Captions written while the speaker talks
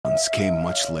ones came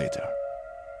much later,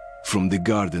 from the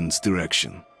garden's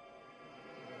direction.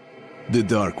 The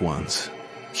Dark Ones,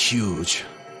 huge,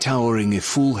 towering a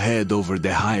full head over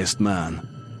the highest man.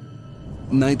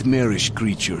 Nightmarish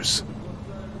creatures,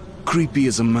 creepy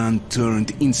as a man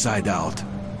turned inside out.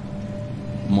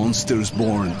 Monsters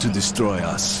born to destroy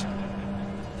us.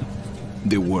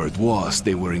 The word was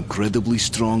they were incredibly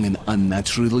strong and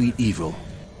unnaturally evil,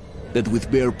 that with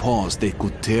bare paws they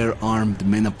could tear armed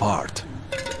men apart.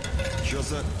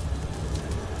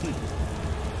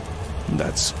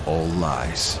 That's all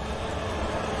lies.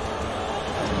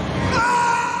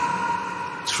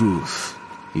 Truth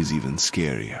is even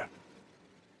scarier.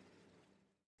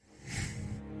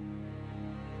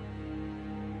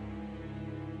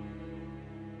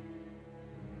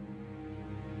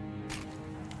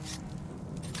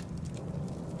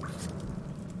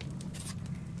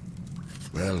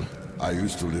 Well, I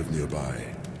used to live nearby.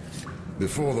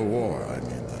 Before the war, I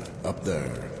mean, up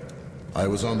there. I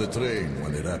was on the train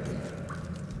when it happened.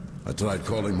 I tried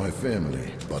calling my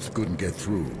family, but couldn't get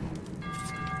through.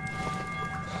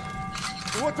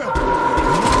 What the?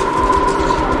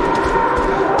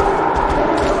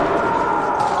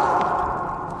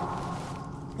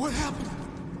 What happened?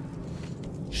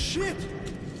 Shit!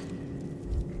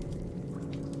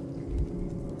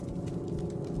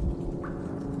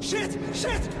 Shit!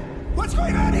 Shit! What's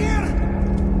going on here?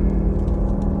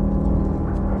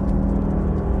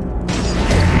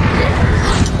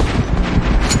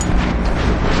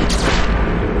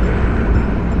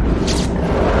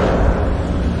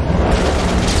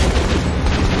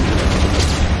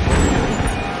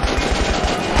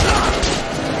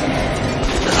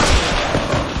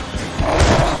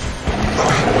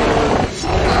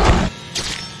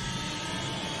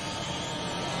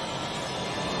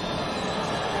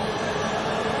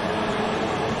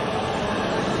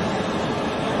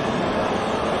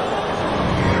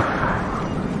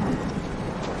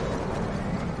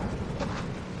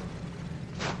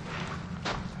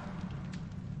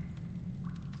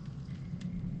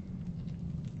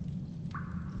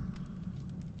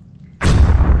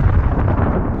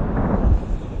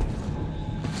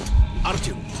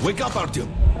 Wake up, Artyom!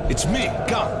 It's me,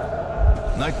 Khan!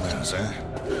 Nightmares,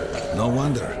 eh? No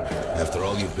wonder, after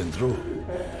all you've been through.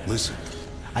 Listen,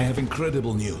 I have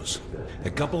incredible news. A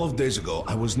couple of days ago,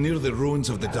 I was near the ruins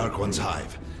of the Dark One's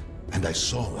hive, and I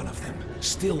saw one of them,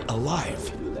 still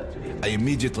alive. I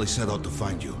immediately set out to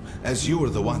find you, as you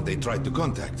were the one they tried to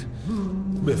contact,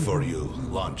 before you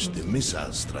launched the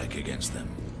missile strike against them.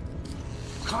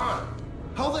 Khan!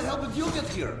 How the hell did you get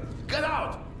here? Get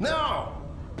out! Now!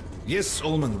 Yes,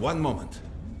 Ullman, one moment.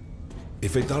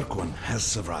 If a Dark One has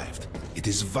survived, it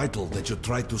is vital that you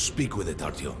try to speak with it,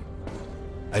 Artyom.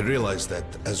 I realize that,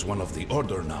 as one of the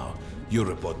Order now, you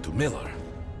report to Miller.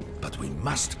 But we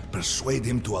must persuade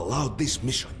him to allow this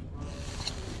mission.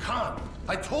 Khan,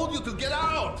 I told you to get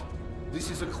out! This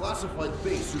is a classified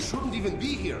base. You shouldn't even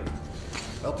be here.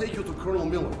 I'll take you to Colonel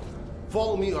Miller.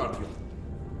 Follow me, Artyom.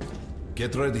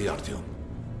 Get ready, Artyom.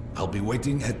 I'll be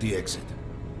waiting at the exit.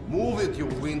 Move it, you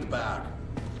windbag.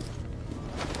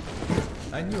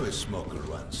 I knew a smoker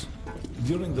once.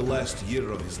 During the last year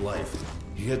of his life,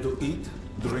 he had to eat,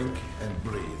 drink, and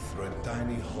breathe through a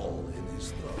tiny hole in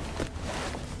his throat.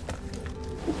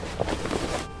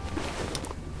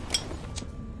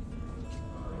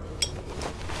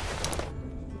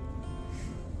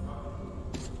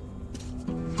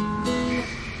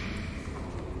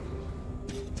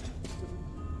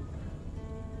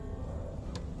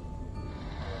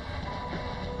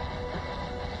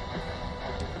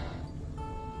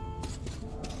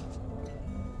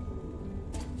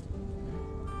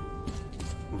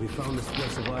 We found this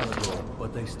place a while ago,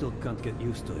 but I still can't get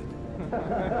used to it.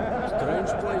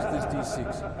 Strange place, this D6.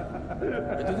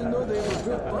 I didn't know they ever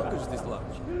built bunkers this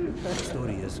large. The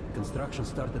story is, construction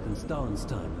started in Stalin's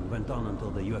time and went on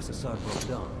until the USSR broke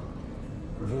down.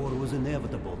 War was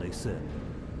inevitable, they said.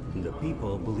 The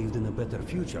people believed in a better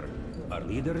future. Our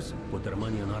leaders put their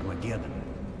money on Armageddon.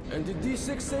 And did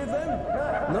D6 save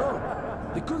them? No,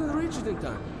 they couldn't reach it in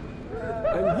time.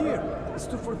 And here, it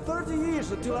stood for 30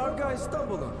 years until our guys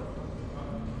stumbled on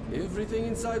it. Everything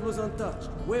inside was untouched.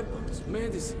 Weapons,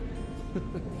 medicine.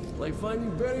 Like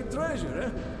finding buried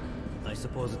treasure, eh? I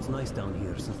suppose it's nice down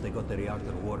here since they got the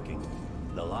reactor working.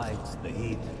 The lights, the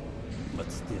heat.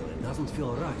 But still, it doesn't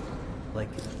feel right. Like,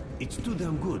 it's too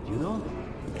damn good, you know?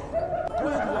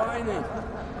 Quit whining.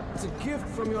 It's a gift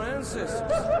from your ancestors.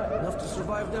 Enough to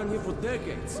survive down here for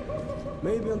decades.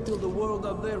 Maybe until the world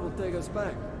up there will take us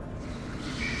back.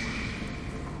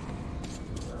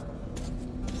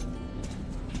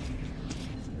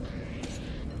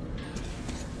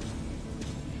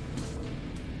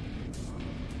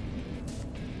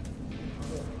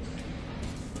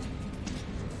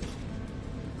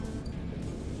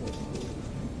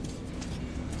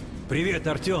 Привет,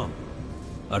 Artyom.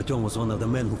 Artyom was one of the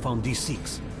men who found these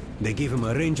Sikhs. They gave him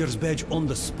a ranger's badge on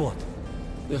the spot.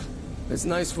 Yeah, that's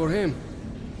nice for him.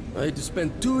 I had to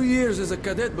spend 2 years as a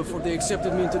cadet before they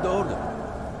accepted me into the order.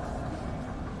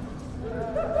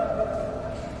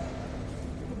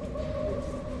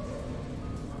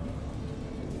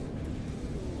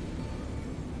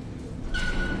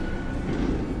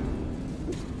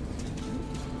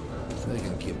 They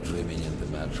can keep dreaming in the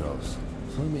metros.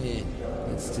 For me,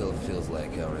 it still feels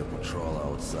like every patrol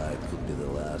outside could be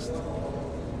the last.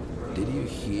 Did you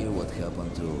hear what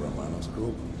happened to Romanov's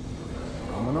group?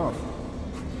 Romanov?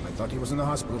 I thought he was in the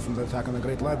hospital from the attack on the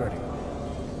Great Library.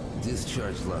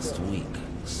 Discharged last week,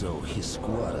 so his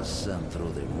squad is sent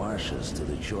through the marshes to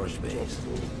the church base.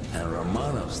 And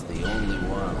Romanov's the only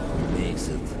one who makes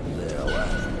it there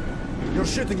alive. You're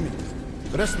shitting me!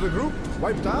 The rest of the group?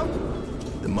 Wiped out?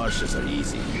 The marshes are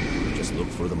easy. You just look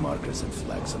for the markers and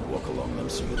flags and walk along them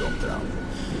so you don't drown.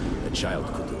 A child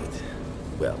could do it.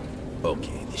 Well,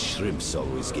 okay, the shrimps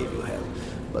always gave you hell.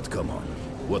 But come on,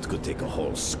 what could take a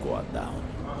whole squad down?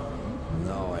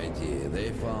 No idea. They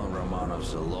found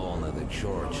Romanov's alone at the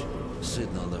church,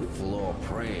 sitting on the floor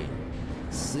praying.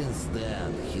 Since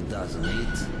then, he doesn't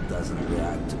eat, doesn't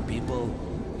react to people.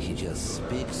 He just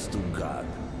speaks to God.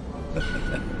 But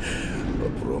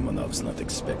Romanov's not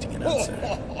expecting an answer.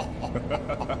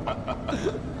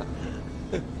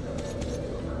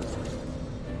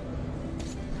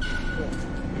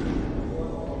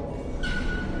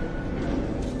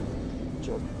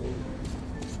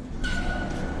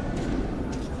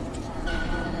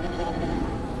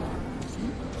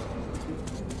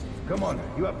 Come on,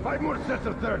 you have 5 more sets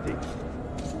of 30.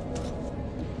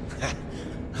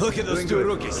 Look at those Doing two good.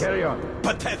 rookies. Carry on.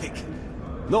 Pathetic.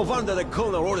 No wonder the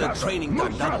colonel ordered training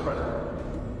Move done double. sharper.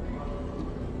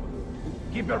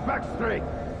 Keep your back straight.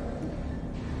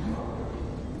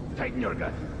 Tighten your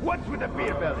gut. What's with the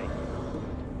beer belly?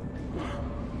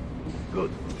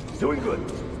 Good. Doing good.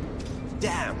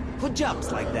 Damn, who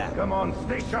jumps like that? Come on,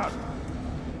 stay sharp.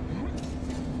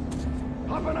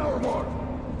 Half an hour more.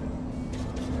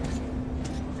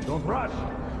 Don't rush.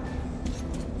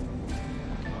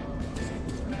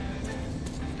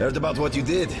 Heard about what you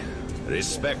did.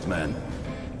 Respect, man.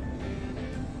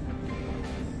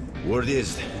 Word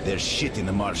is, there's shit in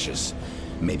the marshes.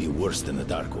 Maybe worse than the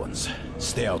Dark Ones.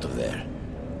 Stay out of there.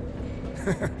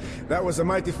 That was a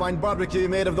mighty fine barbecue you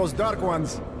made of those Dark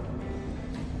Ones.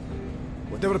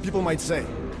 Whatever people might say,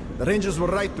 the Rangers were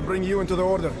right to bring you into the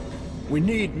Order. We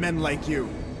need men like you.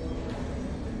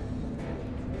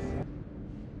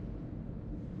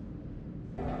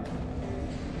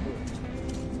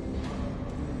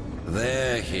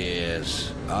 There he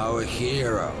is, our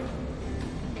hero.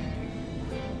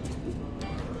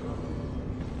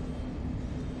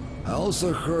 I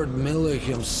also heard Miller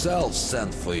himself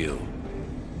sent for you.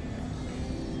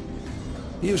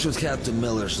 You should head to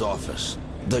Miller's office.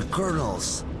 The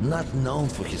Colonel's not known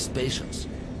for his patience.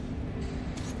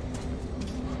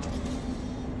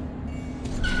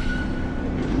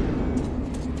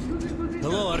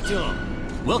 Hello,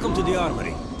 Artyom. Welcome to the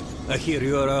armory. I hear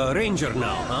you're a ranger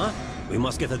now, huh? We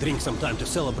must get a drink sometime to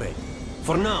celebrate.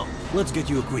 For now, let's get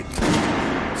you equipped.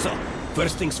 So,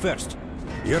 first things first.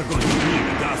 You're going to need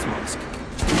a gas mask.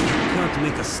 You can't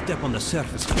make a step on the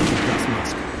surface without a gas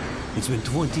mask. It's been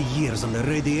 20 years and the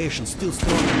radiation's still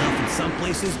strong enough in some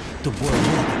places to boil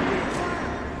water.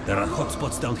 There are hot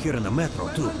spots down here in the metro,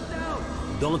 too.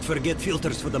 Don't forget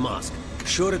filters for the mask.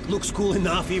 Sure, it looks cool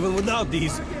enough even without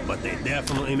these, but they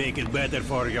definitely make it better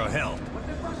for your health.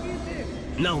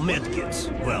 Now medkits.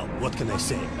 Well, what can I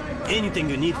say? Anything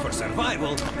you need for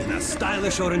survival in a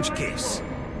stylish orange case.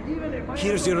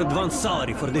 Here's your advance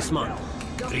salary for this month.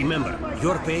 Remember,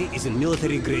 your pay is in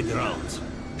military-grade rounds.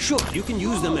 Sure, you can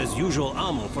use them as usual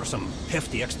ammo for some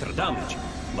hefty extra damage,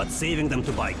 but saving them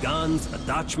to buy guns,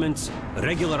 attachments,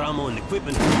 regular ammo and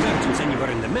equipment for merchants anywhere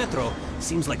in the metro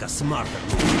seems like a smarter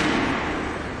move.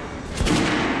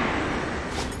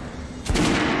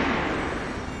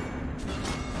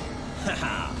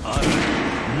 Haha,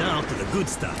 alright. Now to the good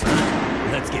stuff,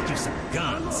 huh? Let's get you some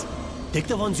guns. Take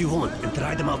the ones you want and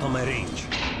try them out on my range.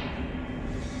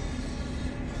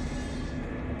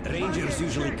 Rangers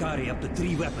usually carry up to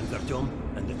 3 weapons, Artyom,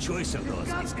 and the choice of those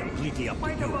is completely up to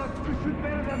you. You shoot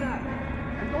better than that.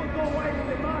 And don't go away with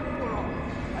the mask for all.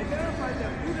 I verified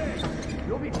them 2 days.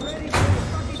 You'll be ready for the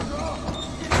fucking draw.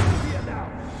 Get out of here now.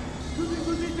 Shooting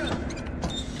position.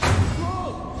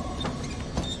 Roll.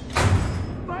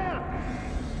 Fire.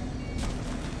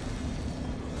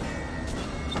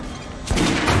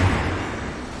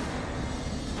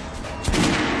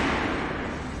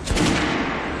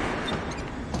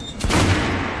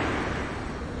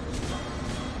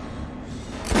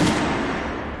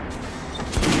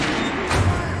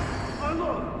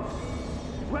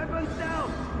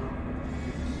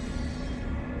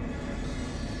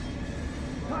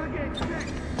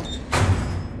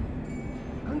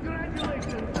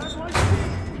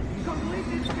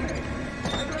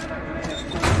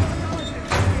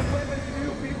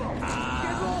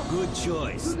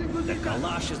 choice. The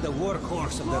Kalash is the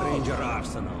workhorse of the Ranger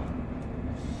arsenal.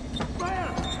 Fire!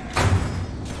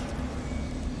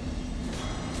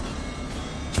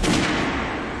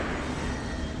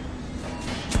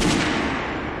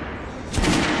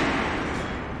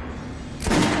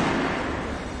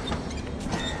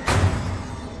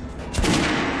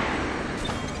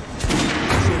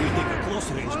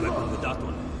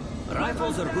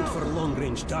 Rifles are good for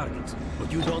long-range targets,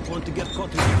 but you don't want to get caught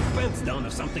with your pants down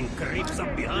if something creeps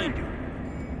up behind you.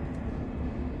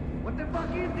 What the fuck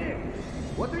is this?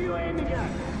 What are you aiming at?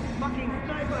 Fucking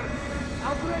sniper!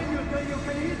 I'll train you till you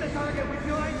can hit the target with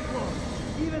your eyes closed.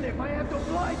 Even if I have to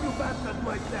blind you bastards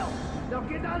myself. Now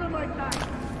get out of my sight!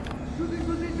 Shooting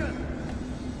position!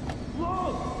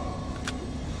 Close!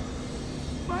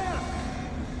 Fire!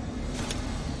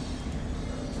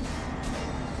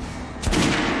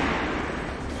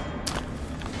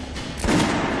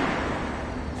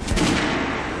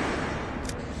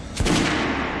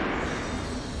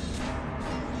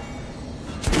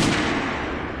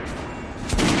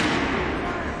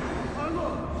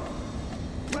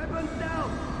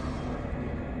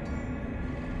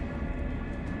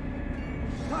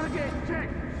 Target check!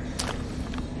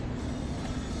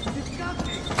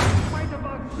 Disgusting! Fight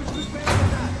about to prepare for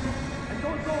that! And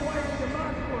don't go wiping the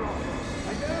mask for all!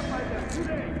 I verified them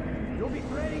today! You'll be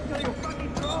training till you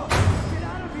fucking draw! Get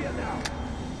out of here now!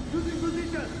 Choosing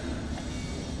position!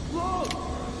 Close!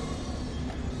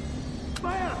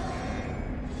 Fire!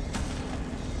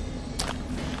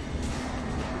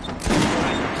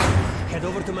 Head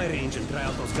over to my range and try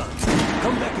out those guns.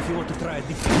 Come back if you want to try a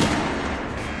different gun.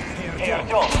 Here,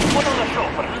 John, put on the show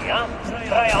for me, huh?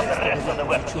 Try out the rest of the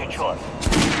weapons you chose.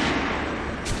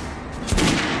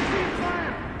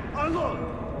 Fire! Unload!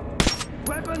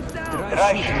 Weapons down!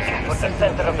 Try shooting for the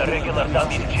center of the regular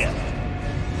dummy's chest.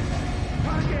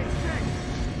 Target check!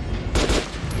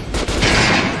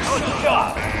 Good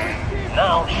job!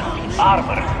 Now shoot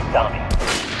armored dummy.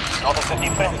 Notice the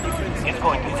difference? It's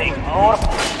going to take more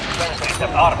bullets to penetrate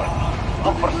that armor.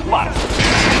 Look for sparks.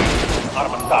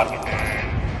 Armored target.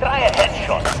 Try a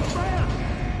headshot.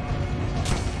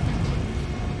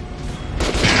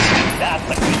 That's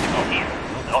the critical here.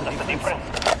 Notice the difference?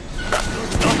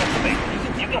 Notice the base.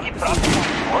 You can keep practicing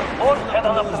or head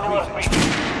on up to Miller's Bridge.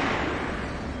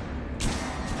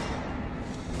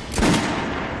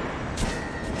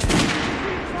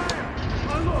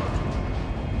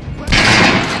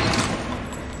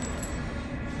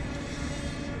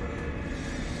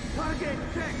 Target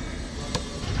check!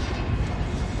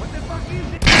 What the fuck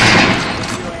is it?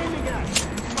 What are you aiming at?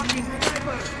 Fucking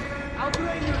sniper! I'll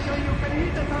train you so you can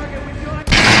hit the target with your...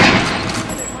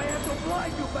 Even if I have to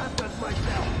blind you bastards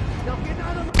myself! Now get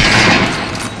out of my...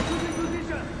 Choosing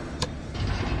position!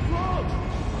 Close!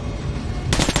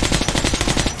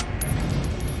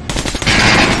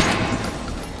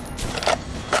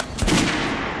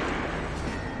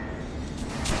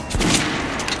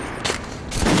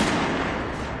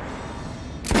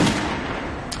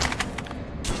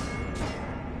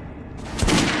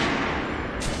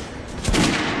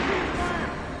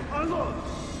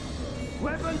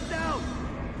 Weapons down!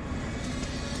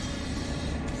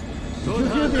 Did you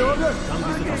hear the order?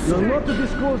 You're not to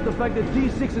disclose the fact that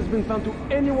D6 has been found to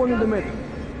anyone in the metro.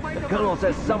 The colonel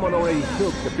says someone already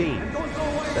spilled the beans.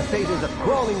 The stations are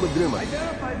crawling with rumors.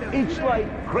 Each light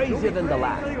crazier than the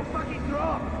last.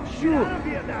 Sure.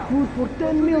 Food for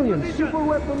 10 million, super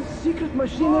weapons, secret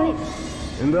machinery.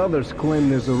 And others claim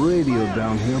there's a radio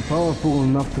down here powerful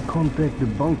enough to contact the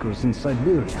bunkers in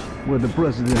Siberia, where the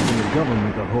president and the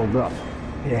government are holed up.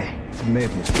 Yeah, it's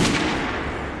madness.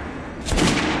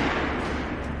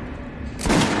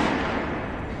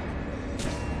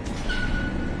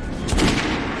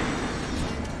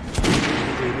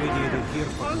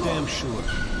 Damn sure.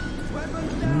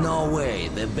 No way,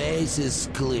 the base is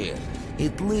clear.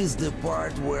 At least the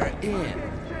part we're in.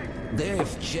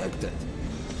 They've checked it.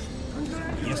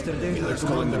 Yesterday, Miller's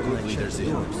calling the group leaders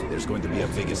in. There's going to be a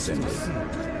big assembly.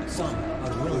 Some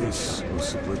are Police will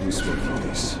support me for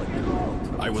this.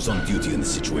 I was on duty in the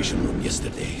Situation Room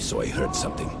yesterday, so I heard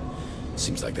something.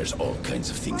 Seems like there's all kinds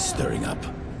of things stirring up.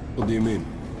 What do you mean?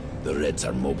 The Reds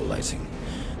are mobilizing.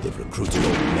 They've recruited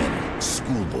old men,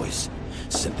 schoolboys,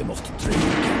 sent them off to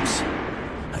training camps.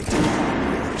 I tell you,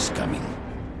 war is coming.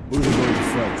 Who are they going to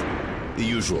fight? The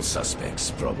usual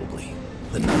suspects, probably.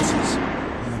 The Nazis.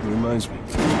 That reminds me.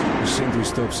 The sentry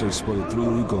stop said spotted 3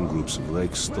 recon groups of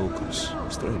like stalkers.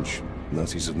 Strange.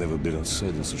 Nazis have never been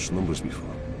outside in such numbers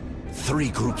before. 3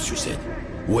 groups, you said?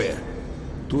 Where?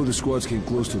 2 of the squads came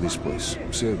close to this place,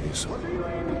 Serbia.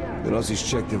 The Nazis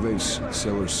checked the vents,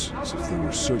 cellars, as if they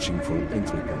were searching for an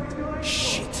entry point.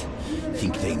 Shit.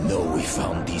 think they know we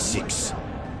found D6?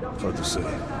 Hard to say.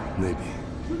 Maybe.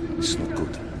 It's not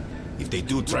good. If they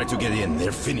do try to get in,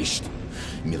 they're finished.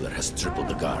 Miller has tripled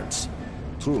the guards.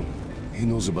 True. He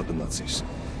knows about the Nazis.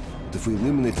 But if we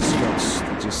eliminate the scouts,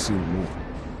 they'll just send more.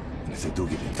 And if they do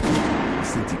get in, I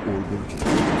think the Order can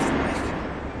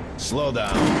fly. Slow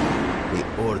down.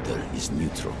 The Order is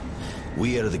neutral.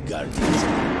 We are the guardians of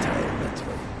the entire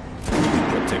metro.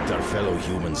 We protect our fellow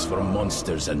humans from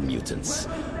monsters and mutants.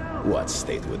 What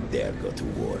state would dare go to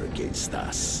war against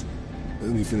us?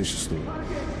 Let me finish the story.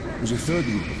 There's a third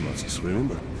group of Nazis,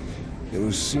 remember? They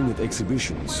were seen at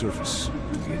exhibition on surface.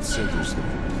 We had centers there.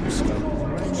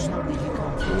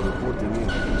 They were reporting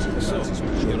in. So,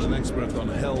 you're an expert on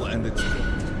hell and its...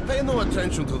 Pay no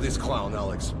attention to this clown,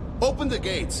 Alex. Open the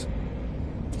gates.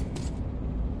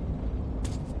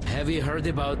 Have you heard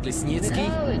about Lesnitsky?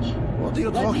 What are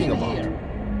you talking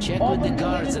about? Check with the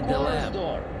guards at the lab.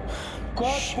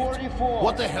 Code 44.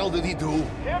 What the hell did he do?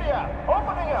 Area,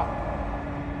 opening up.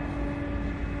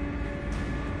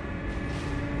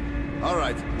 All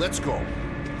right, let's go.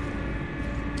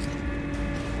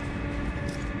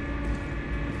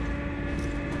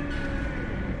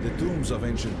 The tombs of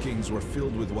ancient kings were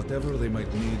filled with whatever they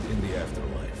might need in the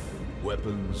afterlife.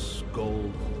 Weapons,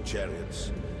 gold,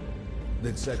 chariots.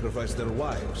 They'd sacrifice their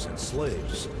wives and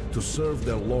slaves to serve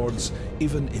their lords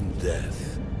even in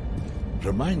death.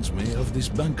 Reminds me of this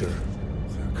bunker.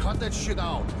 Cut that shit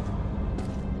out.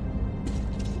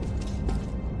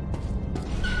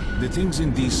 The things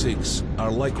in D6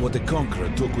 are like what the Conqueror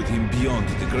took with him beyond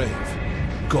the grave.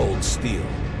 Gold steel,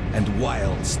 and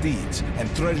wild steeds,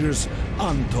 and treasures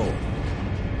untold.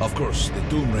 Of course, the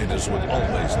Tomb Raiders would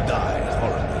always die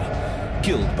horribly,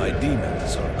 killed by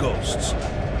demons or ghosts,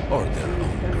 or their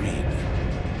own greed.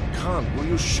 Khan, will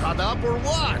you shut up or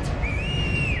what?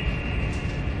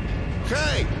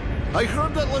 Hey! I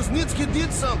heard that Lesnitsky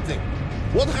did something!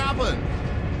 What happened?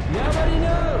 Nobody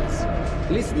knows!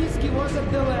 Lesnitsky was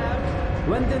at the lab.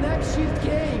 When the next shift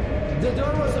came, the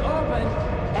door was open,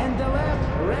 and the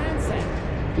lab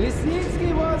ransacked.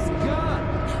 Lesnitsky was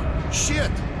gone!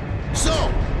 Shit! So,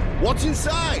 what's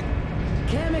inside?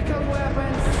 Chemical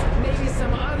weapons, maybe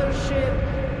some other shit.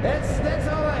 That's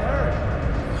all I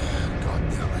heard. God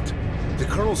damn it. The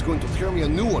Colonel's going to tear me a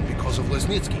new one because of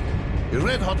Lesnitsky. A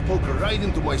red-hot poker right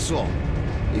into my soul.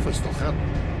 If I still have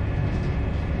it.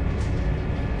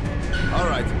 All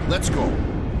right, let's go.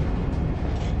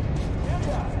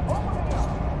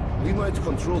 We might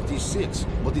control T6,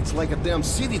 but it's like a damn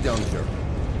city down here.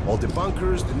 All the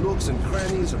bunkers, the nooks and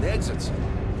crannies and exits.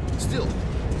 Still,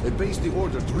 a base the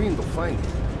Order dreamed of finding.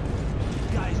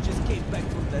 Guys just came back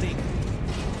from the ring.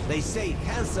 They say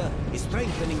Hansa is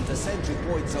strengthening the sentry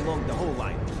points along the whole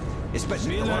line.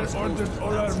 Especially the Miller ones ordered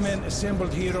all our men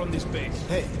assembled here on this base.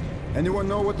 Hey, anyone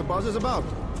know what the buzz is about?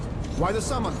 Why the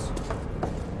summons?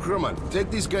 Crewman,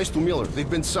 take these guys to Miller. They've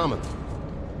been summoned.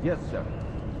 Yes, sir.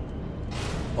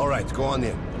 All right, go on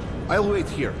in. I'll wait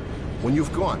here. When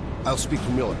you've gone, I'll speak to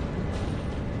Miller.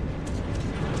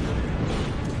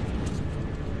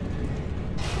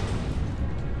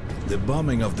 The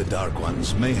bombing of the Dark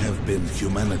Ones may have been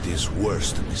humanity's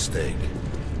worst mistake.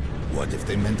 What if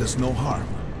they meant us no harm,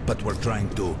 but were trying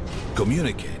to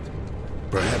communicate?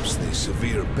 Perhaps the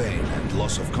severe pain and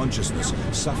loss of consciousness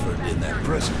suffered in their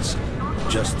presence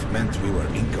just meant we were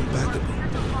incompatible.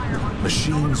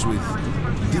 Machines with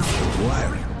different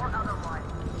wiring.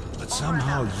 But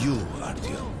somehow you,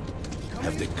 Artyom,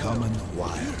 have the common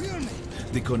wire.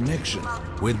 The connection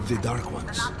with the Dark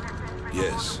Ones.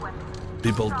 Yes,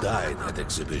 people died at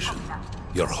exhibition.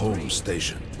 Your home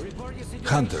station.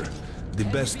 Hunter, the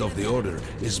best of the Order,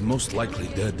 is most likely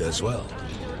dead as well.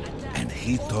 And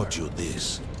he taught you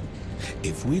this.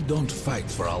 If we don't fight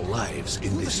for our lives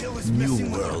in this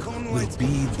new world, we'll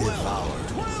be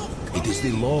devoured. It is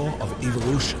the law of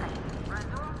evolution.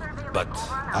 But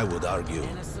I would argue,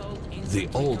 the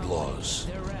old laws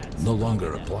no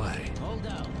longer apply. Hold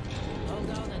down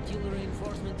until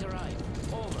reinforcements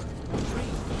arrive. Over.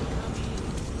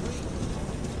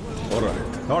 All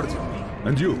right, Artyom.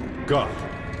 And you, Karl.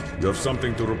 You have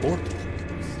something to report?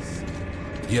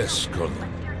 Yes, Colonel.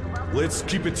 Let's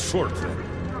keep it short,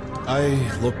 then. I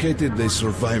located the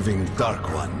surviving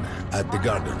Dark One at the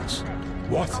gardens.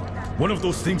 What? One of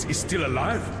those things is still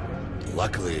alive?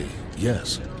 Luckily,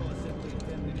 yes.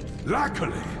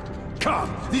 Luckily?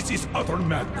 Come, this is utter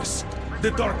madness.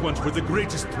 The Dark Ones were the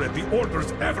greatest threat the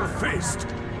Order's ever faced.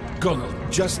 Colonel,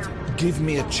 just give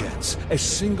me a chance. A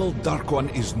single Dark One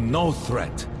is no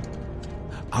threat.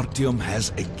 Artyom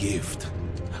has a gift.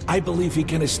 I believe he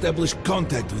can establish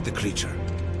contact with the creature.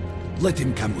 Let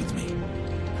him come with me.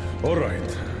 All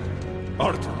right.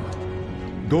 Artyom,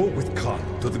 Go with Khan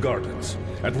to the gardens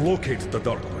and locate the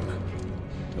Dark One.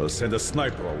 I'll send a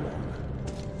sniper along.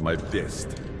 My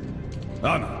best.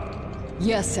 Anna!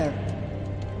 Yes, sir.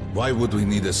 Why would we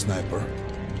need a sniper?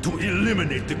 To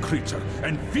eliminate the creature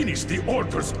and finish the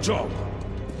Order's job.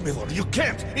 Miller, you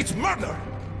can't! It's murder!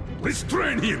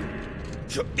 Restrain him!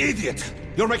 You idiot!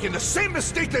 You're making the same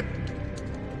mistake that...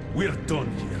 We're done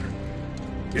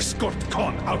here. Escort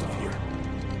Khan out of here.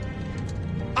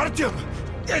 Artyom!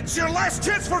 It's your last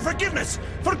chance for forgiveness!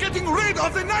 For getting rid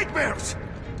of the nightmares!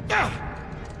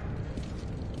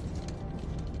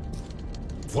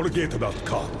 Forget about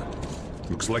Khan.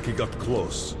 Looks like he got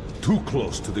close. Too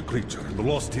close to the creature and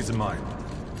lost his mind.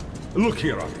 Look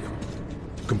here,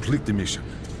 Artyom. Complete the mission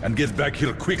and get back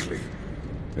here quickly.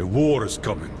 A war is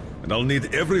coming, and I'll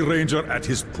need every ranger at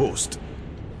his post.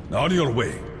 On your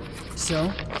way. So,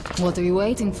 what are you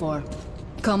waiting for?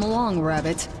 Come along,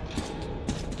 Rabbit.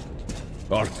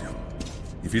 Artyom,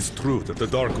 if it's true that the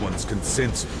Dark Ones can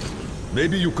sense you,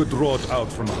 maybe you could draw it out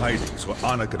from hiding so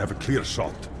Anna can have a clear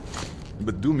shot.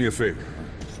 But do me a favor.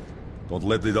 Don't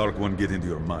let the Dark One get into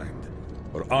your mind,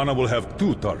 or Anna will have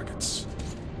 2 targets.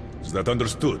 Is that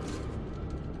understood?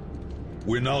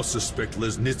 We now suspect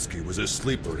Lesnitsky was a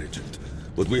sleeper agent,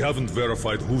 but we haven't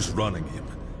verified who's running him.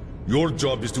 Your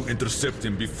job is to intercept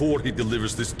him before he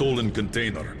delivers the stolen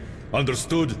container.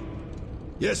 Understood?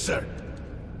 Yes, sir.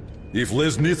 If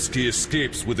Lesnitsky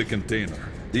escapes with the container,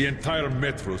 the entire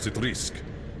metro's at risk.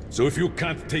 So if you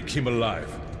can't take him alive,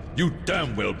 you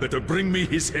damn well better bring me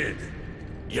his head.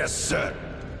 Yes, sir.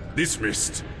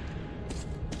 Dismissed.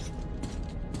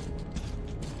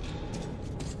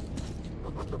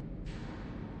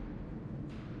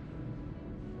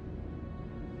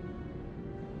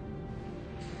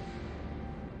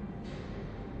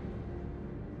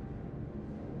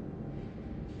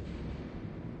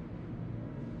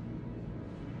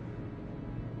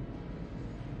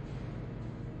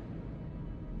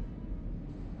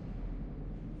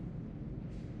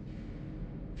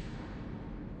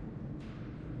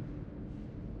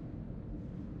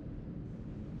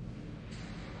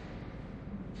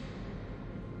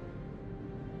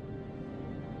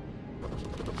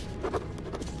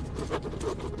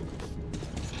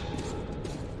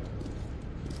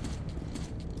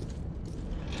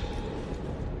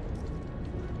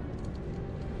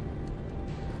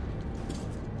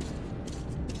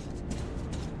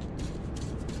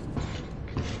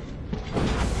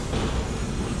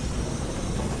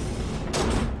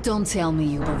 Don't tell me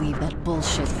you believe that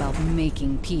bullshit about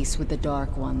making peace with the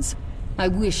Dark Ones. I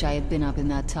wish I had been up in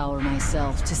that tower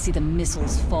myself to see the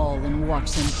missiles fall and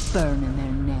watch them burn in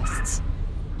their nests.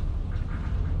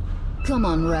 Come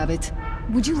on, Rabbit.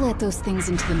 Would you let those things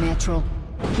into the metro?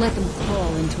 Let them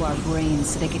crawl into our brains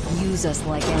so they could use us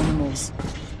like animals.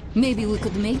 Maybe we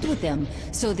could mate with them,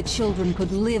 so the children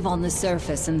could live on the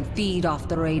surface and feed off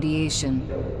the radiation.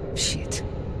 Shit.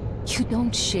 You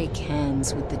don't shake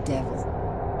hands with the devil.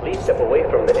 Please step away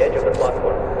from the edge of the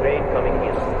platform. Train coming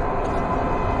in.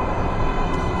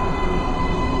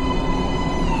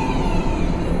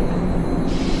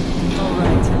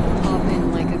 Alright, hop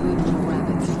in like a good little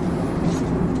rabbit.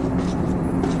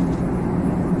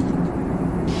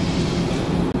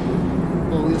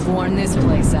 Well, we've worn this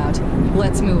place out.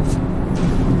 Let's move.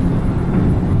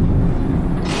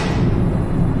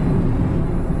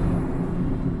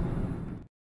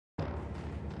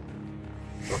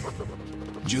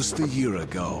 Just a year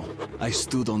ago, I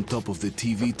stood on top of the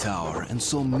TV tower and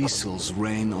saw missiles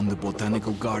rain on the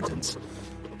botanical gardens,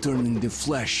 turning the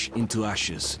flesh into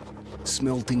ashes,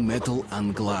 smelting metal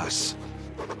and glass.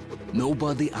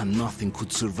 Nobody and nothing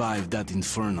could survive that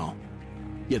inferno.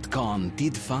 Yet Khan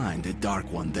did find a Dark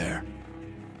One there.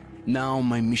 Now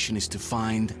my mission is to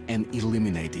find and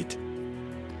eliminate it.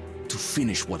 To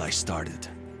finish what I started.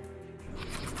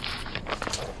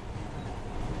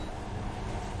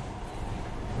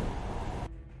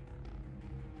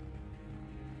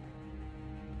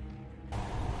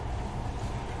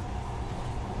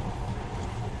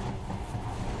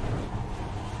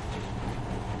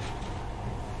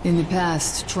 In the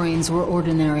past, trains were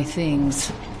ordinary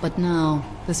things, but now,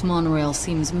 this monorail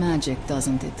seems magic,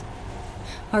 doesn't it?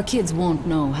 Our kids won't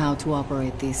know how to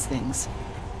operate these things,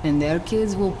 and their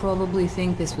kids will probably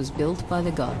think this was built by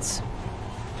the gods.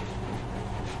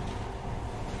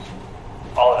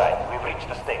 Alright, we've reached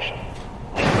the station.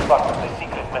 This is part of the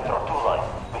secret Metro 2 line.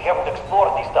 We haven't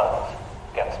explored these tunnels.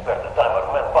 Can't spare the time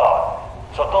or manpower,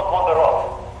 so don't wander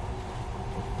off.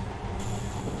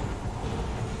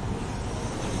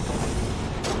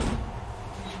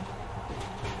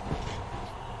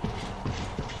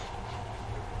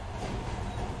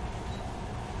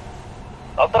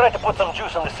 I'll try to put some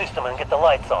juice in the system and get the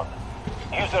lights on.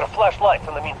 Use your flashlights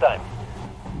in the meantime.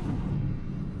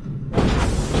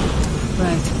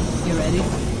 Right. You ready?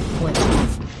 Let's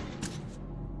move.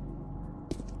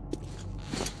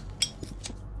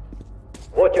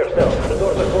 Watch yourself. The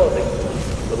doors are closing.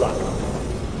 Good luck.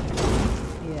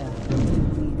 Yeah,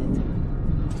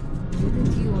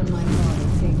 didn't you and my father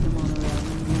take them on a run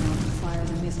and went out to fire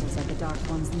the missiles at the Dark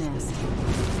One's nest?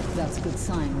 That's a good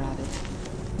sign, Rabbit.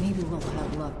 Maybe we'll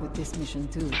have luck with this mission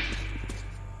too.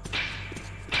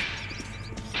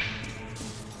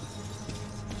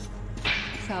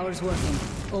 Power's working.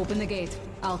 Open the gate.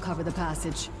 I'll cover the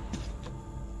passage.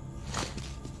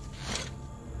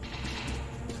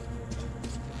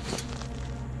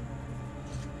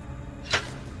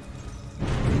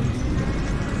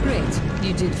 Great.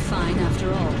 You did fine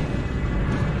after all.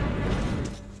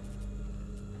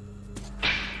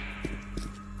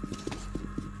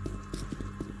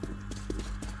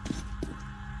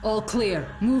 All clear.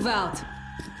 Move out.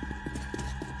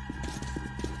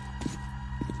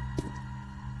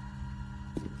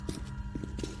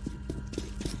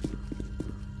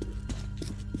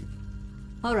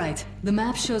 All right. The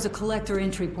map shows a collector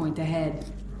entry point ahead.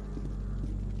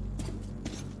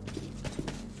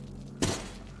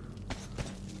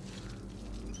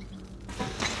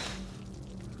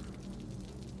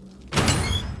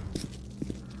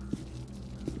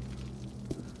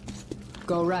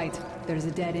 Go right. There's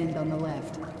a dead end on the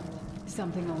left.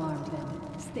 Something alarmed them.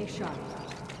 Stay sharp.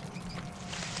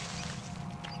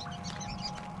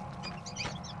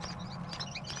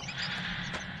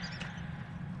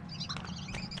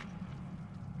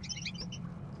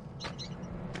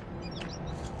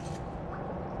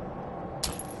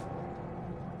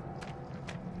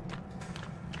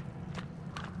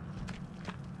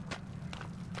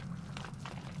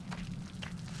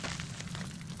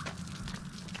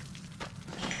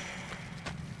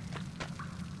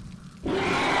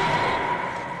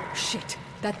 Shit,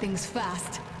 that thing's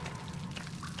fast.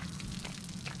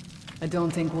 I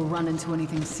don't think we'll run into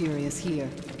anything serious here.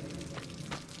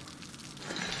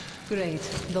 Great,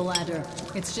 the ladder.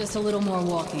 It's just a little more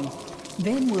walking.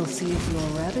 Then we'll see if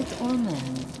you're rabbit or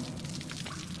man.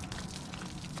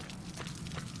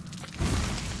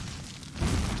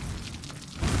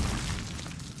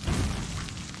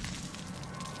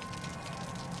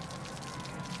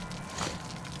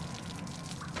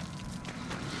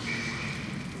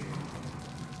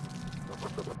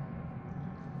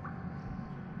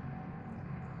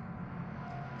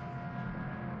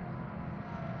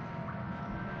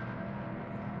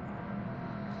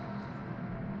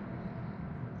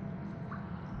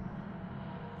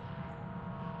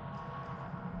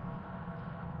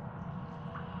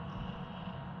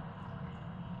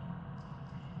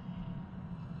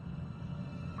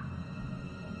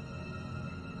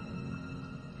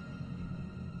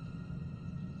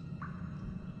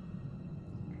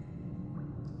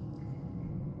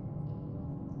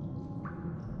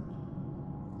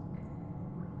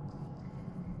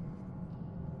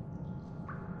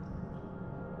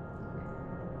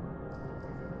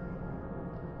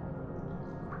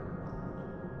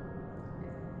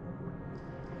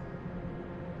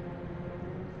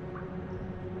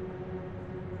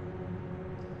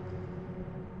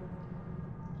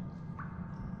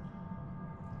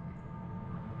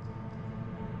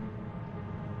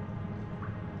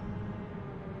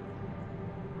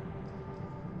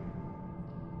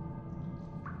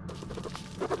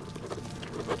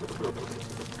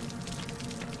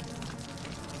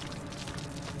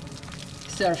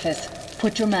 Surface.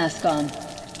 Put your mask on.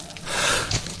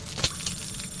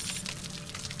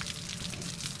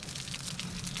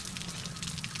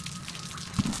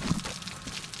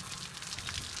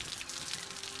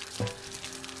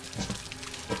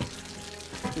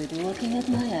 Quit looking at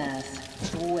my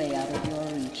ass. Way out of your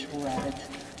reach, rabbit.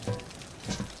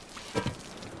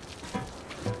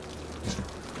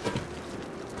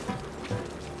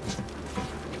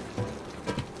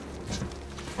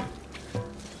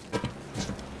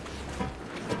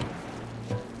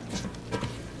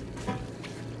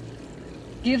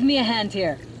 Give me a hand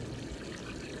here.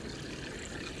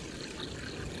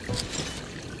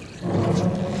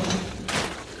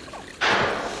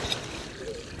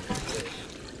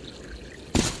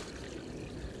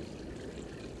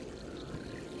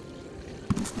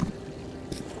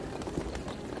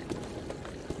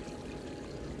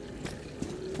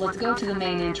 Let's go to the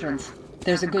main entrance.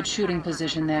 There's a good shooting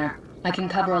position there. I can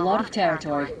cover a lot of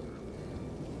territory.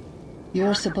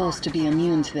 You're supposed to be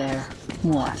immune to their...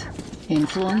 what?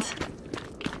 Influence?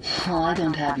 Well, I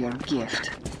don't have your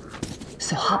gift.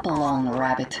 So hop along,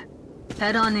 rabbit.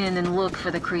 Head on in and look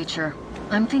for the creature.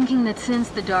 I'm thinking that since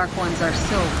the Dark Ones are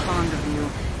so fond of you,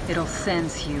 it'll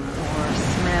sense you, or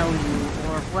smell you,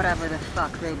 or whatever the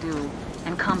fuck they do,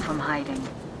 and come from hiding.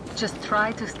 Just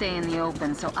try to stay in the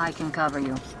open so I can cover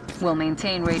you. We'll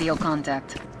maintain radio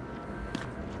contact.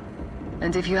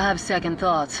 And if you have second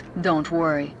thoughts, don't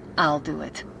worry. I'll do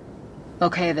it.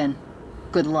 Okay then.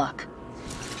 Good luck.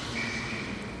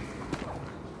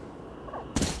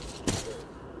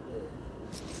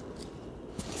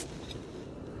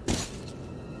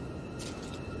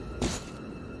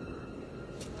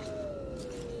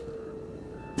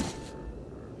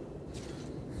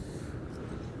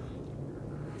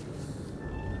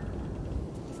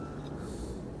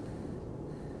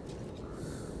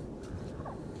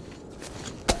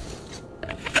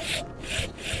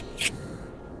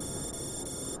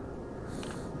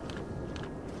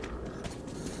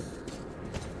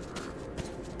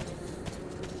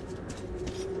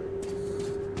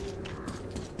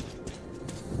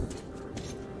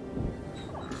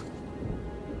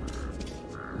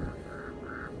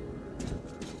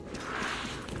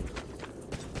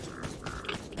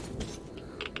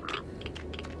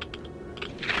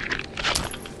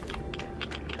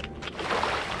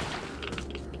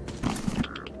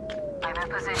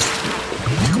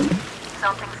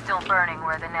 Something's still burning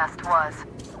where the nest was.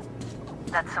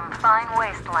 That's some fine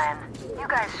wasteland. You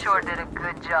guys sure did a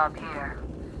good job here.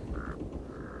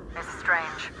 It's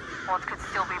strange. What could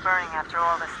still be burning after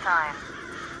all this time?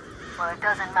 Well, it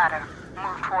doesn't matter.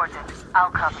 Move towards it.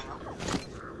 I'll cover you.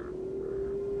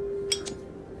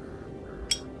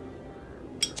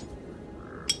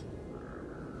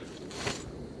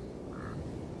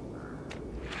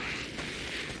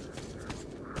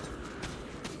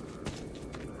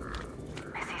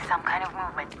 Some kind of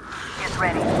movement. Get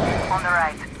ready. On the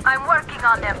right. I'm working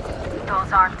on them.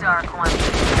 Those aren't Dark Ones.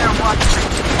 They're watching.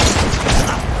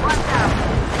 One down.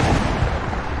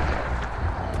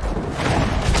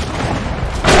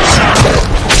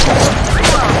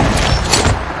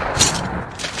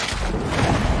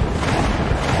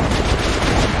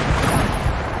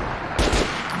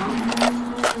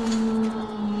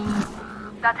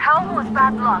 That howl was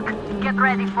bad luck. Get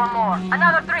ready for more.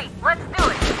 Another 3. Let's do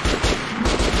it.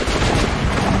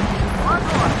 One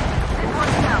more. This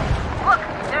one's down. Look,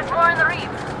 there's more in the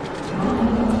reef.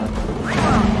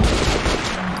 Reload.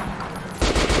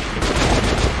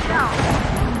 Down.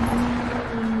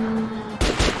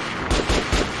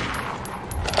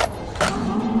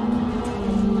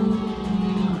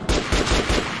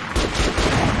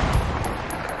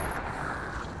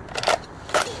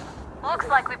 Looks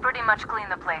like we pretty much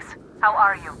cleaned the place. How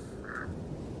are you?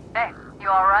 Hey, you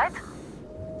alright?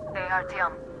 Hey,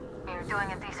 Artyom. You're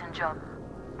doing a decent job.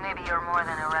 Maybe you're more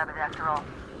than a rabbit after all.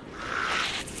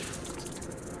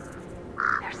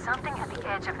 There's something at the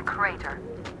edge of the crater.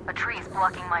 A tree is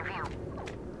blocking my view.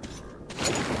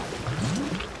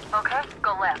 Okay,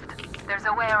 go left. There's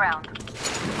a way around.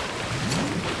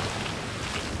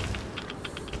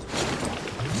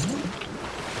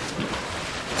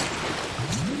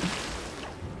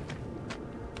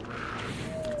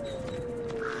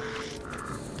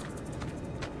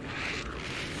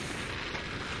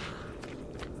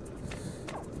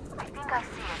 I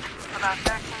see it. About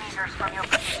 30 meters from your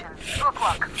position.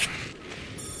 Look.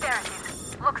 There it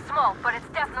is. Looks small, but it's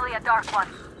definitely a Dark One.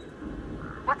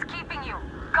 What's keeping you?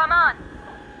 Come on!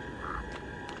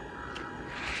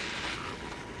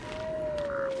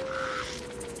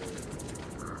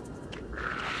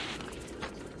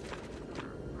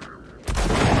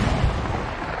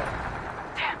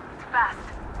 Damn, it's fast.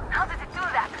 How did it do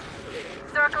that?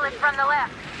 Circle it from the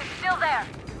left. It's still there.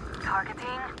 Targeting.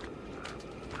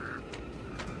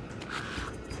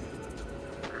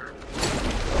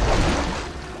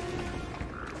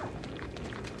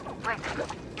 Wait,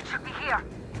 it should be here.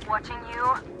 Watching you.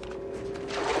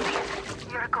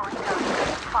 You're going down,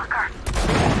 fucker.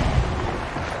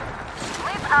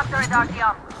 Leap after it,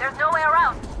 Artyom. There's no way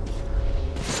around.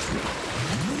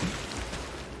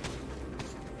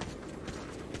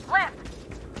 Left.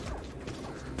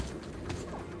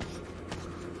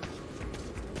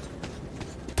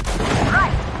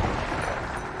 Right.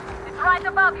 It's right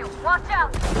above you. Watch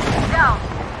out. Down.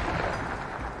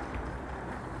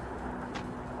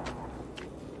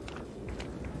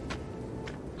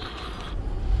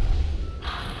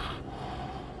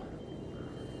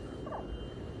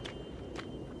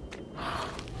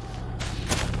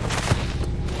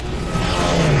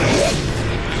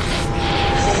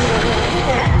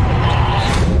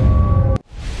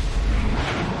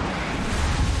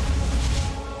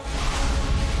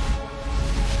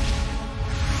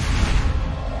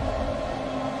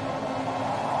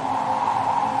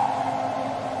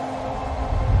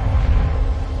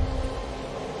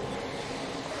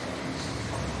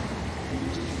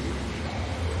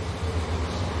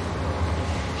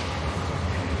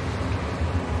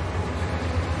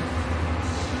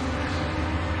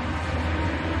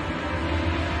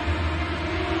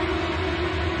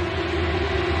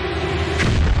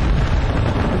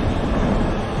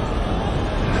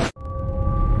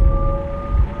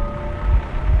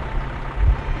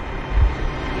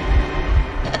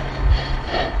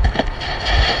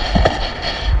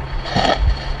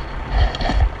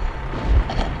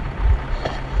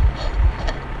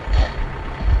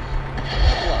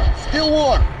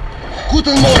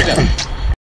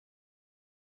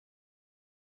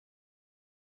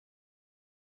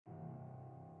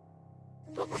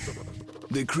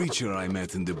 The creature I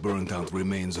met in the burnt-out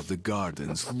remains of the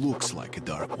gardens looks like a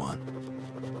Dark One.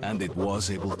 And it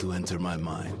was able to enter my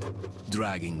mind,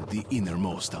 dragging the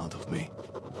innermost out of me.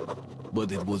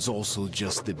 But it was also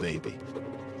just a baby.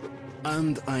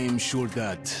 And I am sure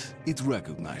that it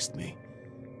recognized me,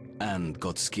 and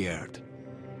got scared.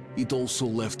 It also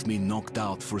left me knocked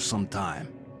out for some time.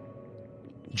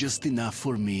 Just enough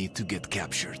for me to get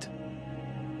captured.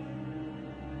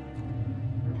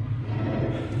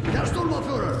 Herr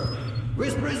Sturmbannführer!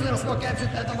 These prisoners were captured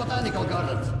at the botanical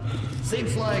gardens.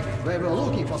 Seems like they were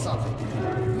looking for something.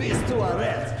 These two are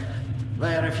rats.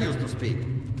 They refuse to speak.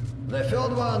 The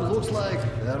third one looks like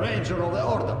a ranger of the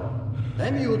order.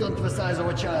 A mutant the size of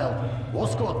a child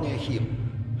was caught near him.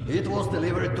 It was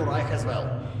delivered to Reich as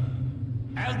well.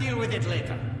 I'll deal with it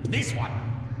later. This one.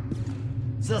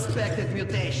 Suspected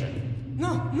mutation.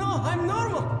 No, I'm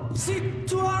normal. See,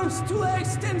 2 arms, 2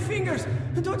 legs, 10 fingers.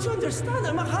 Don't you understand?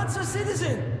 I'm a Hansa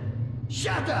citizen.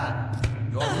 Shut up!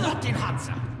 You're not in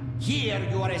Hansa. Here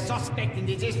you are a suspect in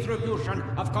the distribution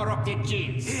of corrupted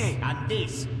genes. And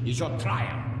this is your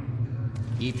trial.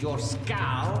 If your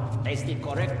skull has the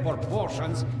correct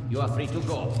proportions, you are free to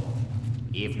go.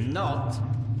 If not,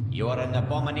 you are an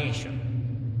abomination.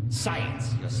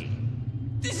 Science, you see.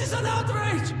 This is an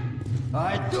outrage!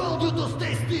 I told you to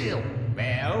stay still!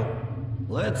 Well?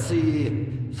 Let's see...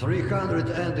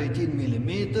 318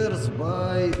 millimeters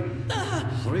by...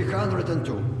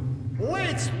 302.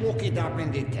 Let's look it up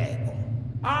in the table.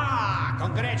 Ah,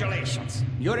 congratulations.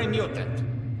 You're a mutant.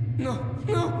 No,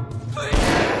 please!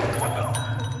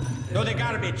 To the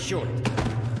garbage chute.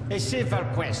 A simple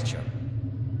question.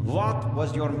 What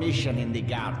was your mission in the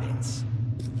gardens?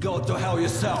 Go to hell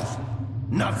yourself,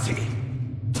 Nazi!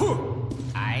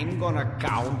 I'm gonna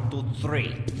count to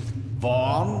 3.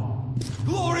 1...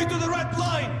 Glory to the Red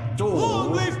Line! 2...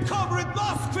 Long live Comrade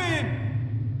Moskvin!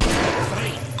 3...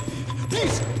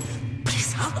 Please!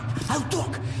 Please, I'll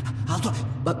talk.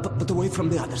 But away from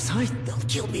the other side. They'll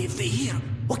kill me if they hear.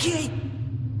 Okay?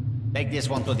 Take this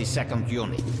one to the 2nd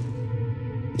unit.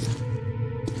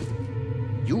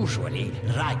 Usually,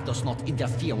 Reich does not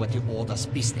interfere with the Order's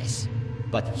business.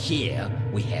 But here,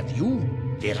 we have you,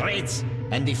 the Reds,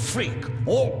 and the Freak,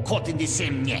 all caught in the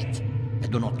same net. I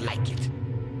do not like it.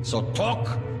 So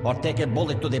talk, or take a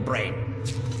bullet to the brain.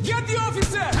 Get the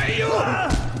officer! Hey, you!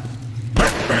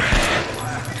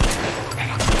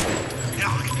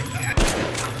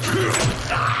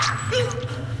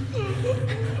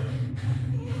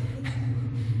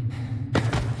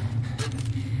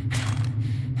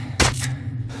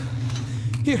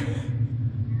 Here.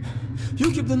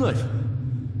 You keep the knife.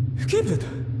 Keep it.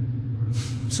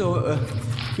 So,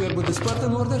 you're with the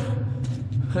Spartan Order?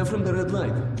 I'm from the Red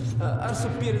Line. Our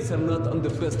superiors are not on the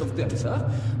best of terms, huh?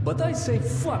 But I say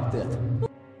fuck that.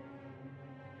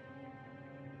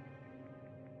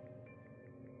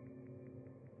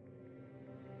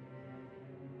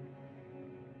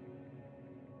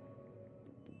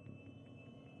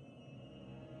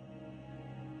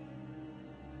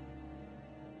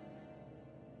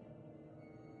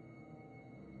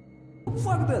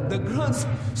 Fuck that, the grunts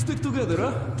stick together,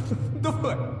 а?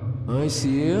 Давай. I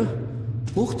see.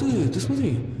 Ух ты, ты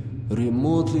смотри.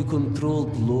 Remotely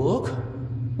controlled lock.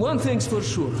 One thing's for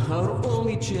sure, our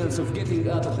only chance of getting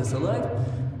out of this alive,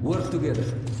 work together.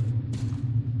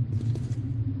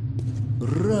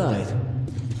 Right.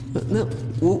 Now,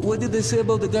 what did they say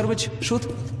about the garbage chute?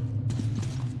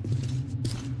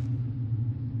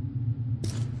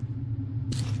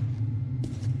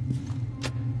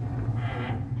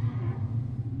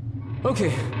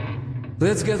 Okay,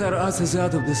 let's get our asses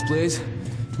out of this place,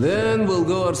 then we'll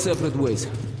go our separate ways.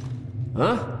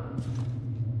 Huh?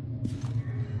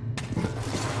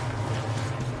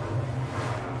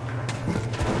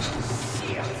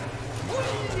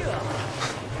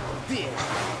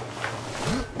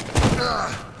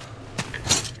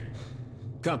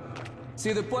 Come.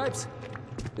 See the pipes?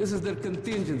 This is their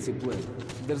contingency plan.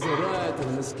 If there's a riot or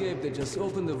an escape, they just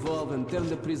open the valve and turn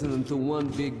the prison into one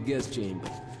big gas chamber.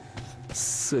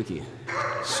 Sucky.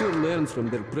 Should learn from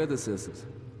their predecessors.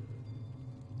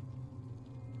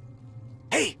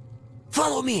 Hey!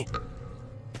 Follow me!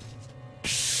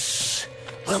 Shh!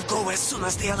 We'll go as soon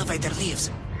as the elevator leaves.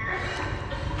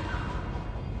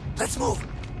 Let's move!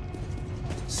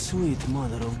 Sweet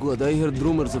mother of God, I heard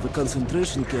rumors of a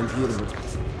concentration camp here, but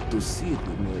to see it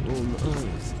with my own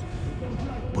eyes.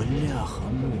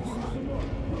 Бляха-муха.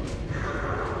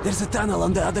 There's a tunnel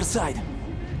on the other side.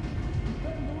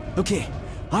 Okay,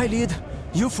 I lead,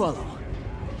 you follow.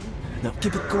 Now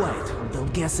keep it quiet, they'll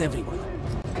gas everyone.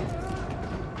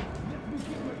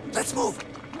 Let's move!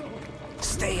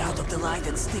 Stay out of the light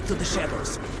and stick to the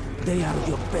shadows. They are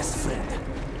your best friend.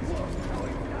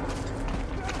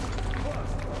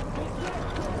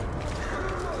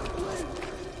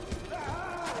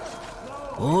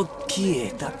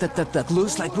 Okay, tak.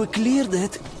 Looks like we cleared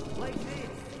it.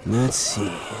 Let's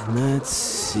see.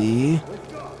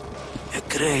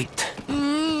 Great.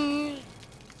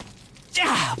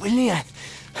 Блин.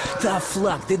 Tough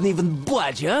luck, didn't even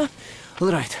budge, huh?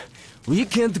 Alright, we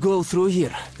can't go through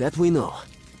here, that we know.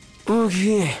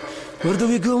 Okay, where do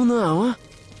we go now, huh?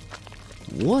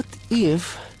 What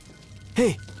if...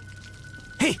 Hey!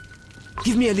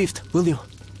 Give me a lift, will you?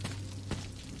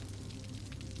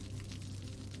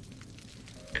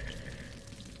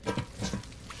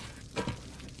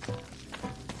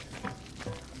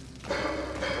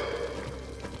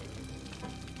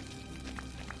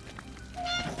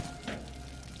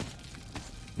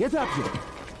 Get up here!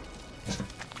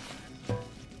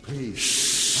 Please.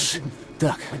 Shh!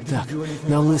 Duck.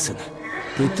 Now listen.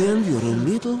 Pretend you're a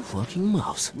little fucking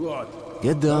mouse. What?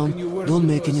 Get down. Don't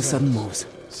make any sudden moves.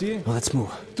 See? Now let's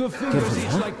move. Two fingers Carefully, each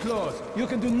huh? like claws. You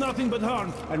can do nothing but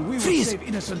harm, and we will Freeze! save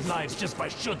innocent lives just by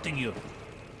shooting you.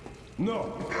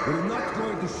 No, we're not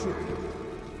going to shoot you.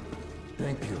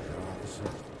 Thank you, officer.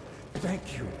 Thank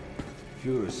you.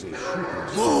 Führer says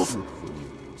shooters Move! are good for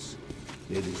mutants.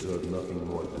 They deserve nothing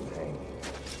more than hanging.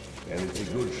 And it's a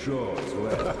good show as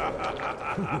well.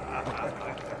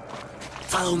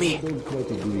 Follow me. I don't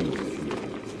quite agree with you.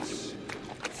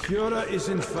 Führer is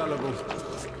infallible.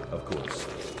 Of course.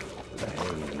 The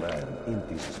hanged man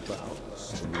empties his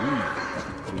bowels, and we have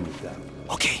to clean it down.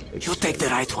 Okay, you take the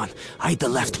right one. I the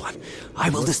left one. I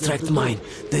will distract mine,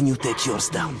 then you take yours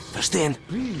down. Understand?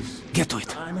 Please. Get to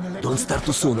it. Don't start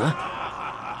too soon, huh?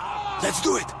 Let's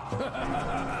do it!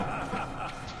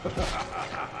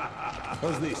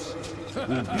 How's this? We'll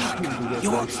beat him to get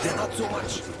You won't stand up so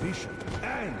much. Sufficient.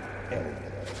 And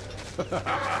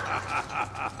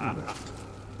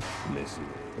Listen,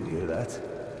 you hear that?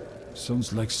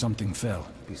 Sounds like something fell.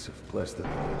 Piece of plaster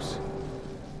perhaps.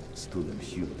 Stood and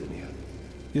hewn in here.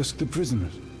 Yes, the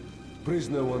prisoners.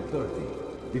 Prisoner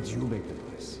 130. Did you make the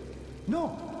noise?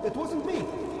 No, it wasn't me.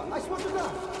 I swear to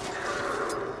God.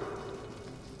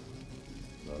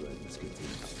 Alright, let's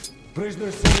continue.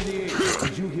 Prisoner 78,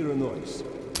 did you hear a noise?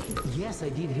 Yes, I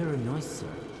did hear a noise, sir.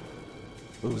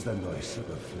 What was that noise?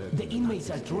 The inmates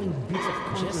are throwing bits of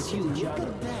concrete at each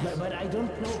other. But I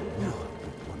don't know.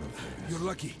 You're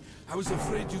lucky. I was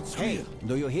afraid you'd squeal. Hey,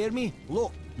 do you hear me?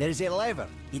 Look, there is a lever.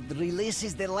 It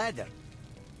releases the ladder.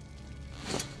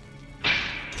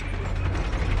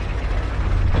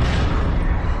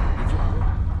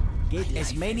 Get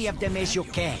as many of them as you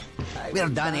can. We're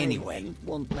done anyway. It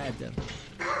won't matter.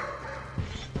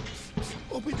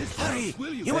 Open this Hurry!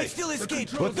 will you? You might still escape!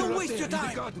 Don't waste your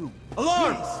time!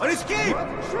 Alarm! On escape!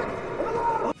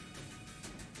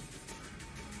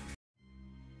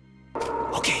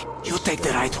 Okay, you take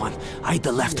the right one. I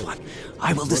the left one.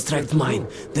 I will distract mine,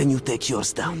 then you take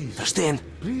yours down. Understand?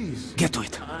 Please. Get to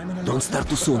it. Don't start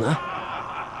too soon, huh?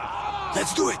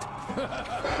 Let's do it!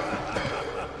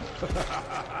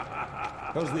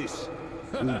 How's this?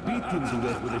 We'll beat him to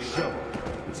death with a shovel.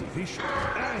 It's efficient.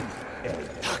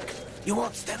 And Duck, you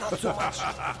won't stand up so much.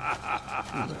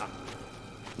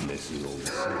 messy old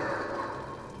scene.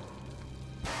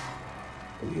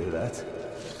 You hear that?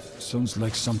 Sounds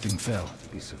like something fell.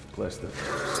 Piece of plaster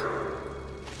perhaps.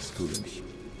 Stood and hewn.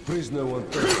 Prisoner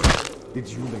 130. Did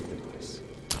you make the noise?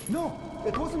 No,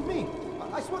 it wasn't me.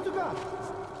 I swear to God.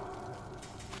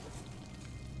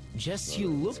 Just you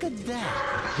look at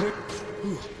that.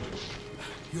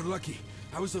 You're lucky.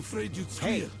 I was afraid you'd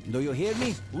squeal. Hey, do you hear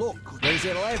me? Look, there is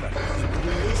a lever. It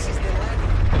releases the ladder.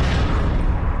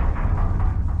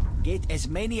 Get as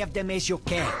many of them as you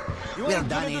can. We're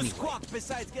done anyway. Squawk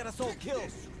besides get us all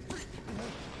killed.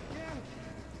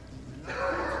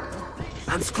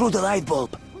 Unscrew the light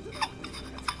bulb.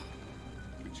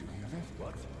 Did you hear that?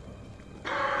 What?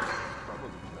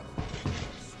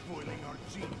 Spoiling our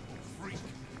gene, freak.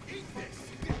 Eat this.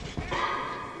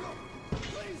 No,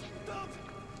 please don't.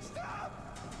 Stop.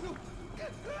 No.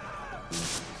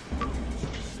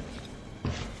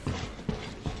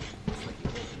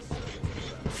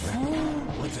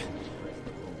 What the?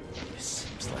 This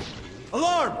seems like...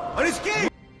 Alarm! On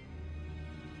escape!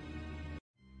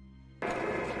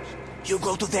 You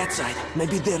go to that side.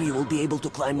 Maybe there you will be able to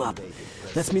climb up.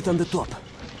 Let's meet on the top.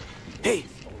 Hey,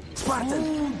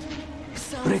 Spartan!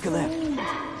 Break a leg.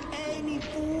 Any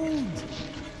food!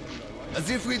 As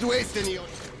if we'd waste any.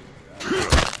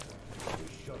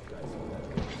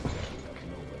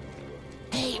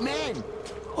 Hey, man!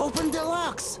 Open the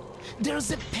locks!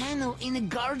 There's a panel in the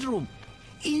guard room.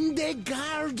 In the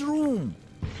guard room!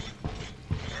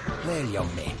 Well,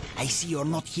 young man, I see you're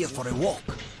not here for a walk.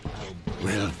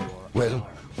 Well,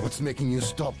 what's making you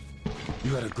stop?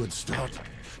 You had a good start.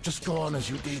 Just go on as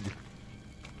you did.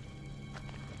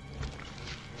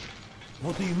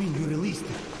 What do you mean you released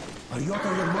him? Are you out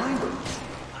of your mind?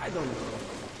 I don't know.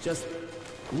 Just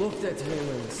looked at him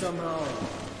and somehow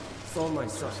saw my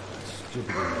son.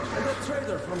 Stupid. And that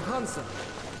trader from Hansa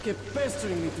kept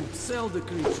pestering me to sell the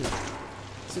creature.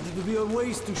 Said it would be a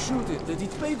waste to shoot it, that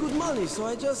it'd pay good money, so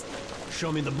I just...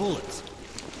 Show me the bullets.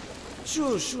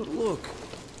 Sure, look.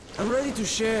 I'm ready to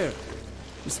share.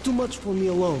 It's too much for me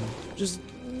alone. Just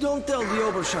don't tell the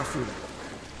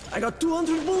Oberscharführer. I got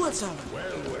 200 bullets out of it.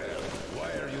 Well,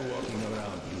 why are you walking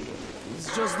around here?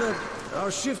 It's just that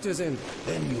our shift is ended.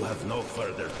 Then you have no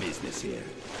further business here.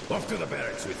 Off to the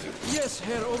barracks with you. Yes,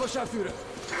 Herr Oberscharführer.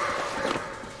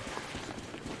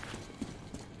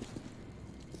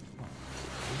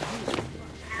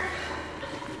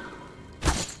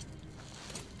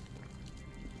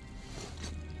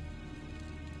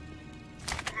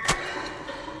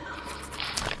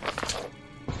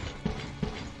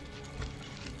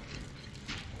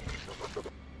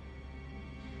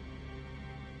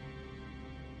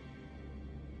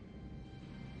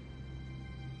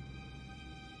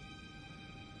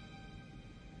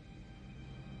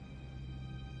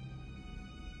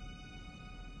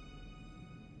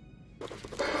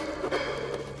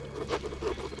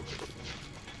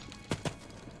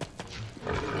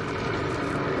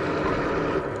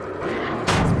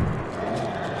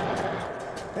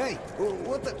 Hey,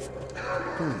 what the...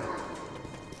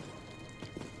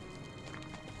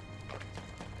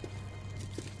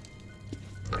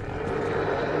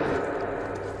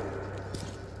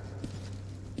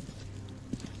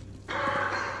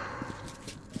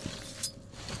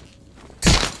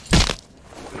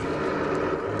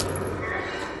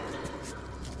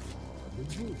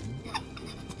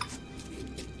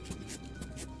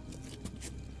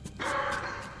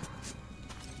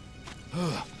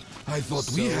 I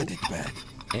thought we had it bad.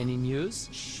 Any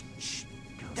news?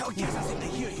 Don't get us in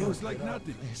here, you. Looks like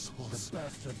nothing. The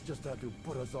bastards just had to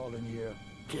put us all in here.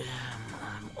 Damn,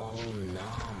 I'm all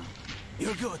numb.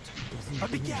 You're good.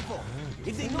 But be careful.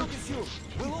 If they notice you,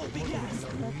 we'll all be gassed.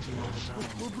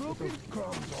 We're broken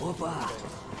crumbs. Опа!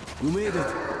 You made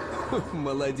it!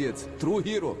 Молодец! True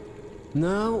hero!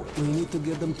 Now, we need to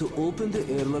get them to open the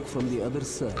airlock from the other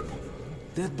side.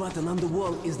 That button on the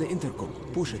wall is the intercom.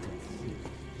 Push it.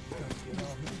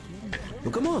 No,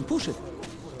 come on, push it!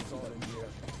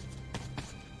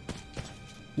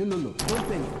 No, don't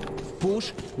panic.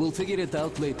 Push, we'll figure it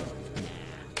out later.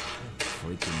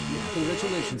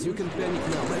 Congratulations, you can panic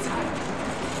now. Let's hide.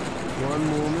 One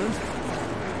moment.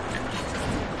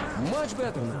 Much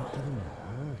better now.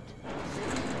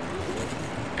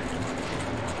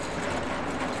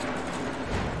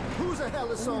 Who the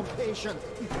hell is so impatient?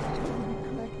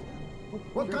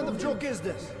 What kind of joke is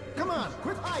this? Come on,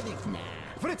 quit hiding!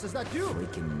 Fritz, is that you?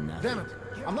 Damn it,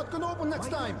 I'm not gonna open next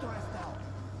time!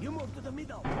 You move to the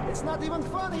middle. It's not even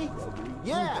funny!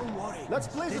 Yeah! Let's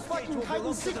play the fucking hide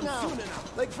and seek now!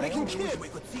 Like freaking kids!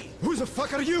 Who the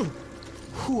fuck are you?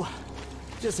 Whew.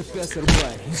 Just a passerby.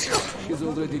 He's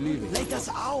already leaving. Let us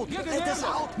out! Let us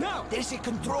out! Now! There's a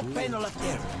control panel up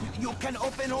there. You can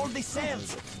open all the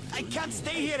cells. I can't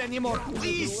stay here anymore.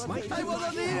 Please! I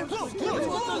wanna live! Close! I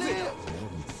wanna live!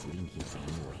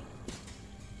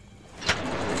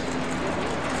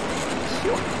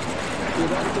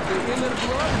 Without the inner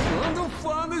blood, and the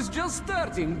fun is just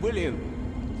starting, William.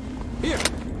 Here,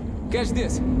 catch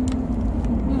this.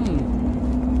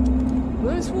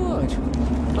 Nice watch.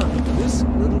 This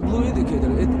little blue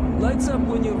indicator, it lights up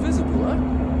when you're visible, huh?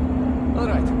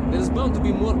 Alright, there's bound to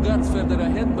be more guards further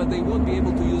ahead, but they won't be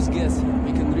able to use gas here.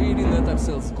 We can really let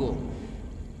ourselves go.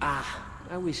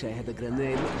 I wish I had a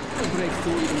grenade. I'll break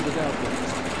through even without one.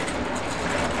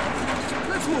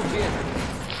 Let's move here.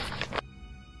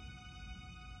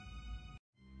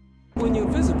 When you're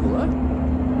visible, huh?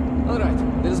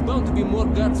 Alright, there's bound to be more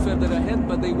guards further ahead,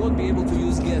 but they won't be able to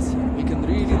use gas here. We can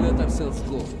really let ourselves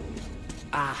go.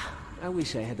 I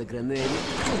wish I had a grenade.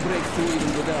 I'll break through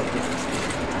even without one.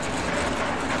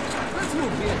 Let's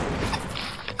move here.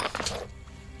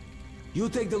 You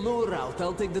take the lower route,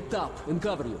 I'll take the top and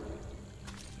cover you.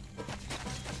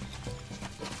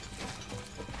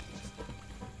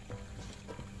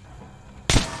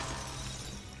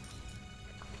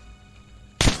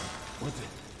 What the...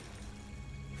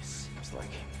 This seems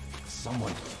like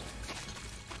someone...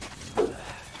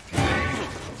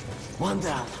 One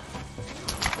down.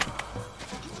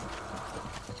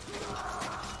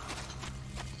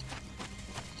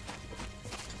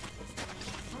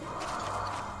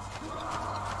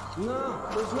 No,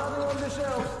 there's nothing on the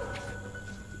shelves.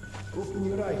 Open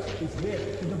your eyes. It's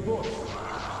there, to the box.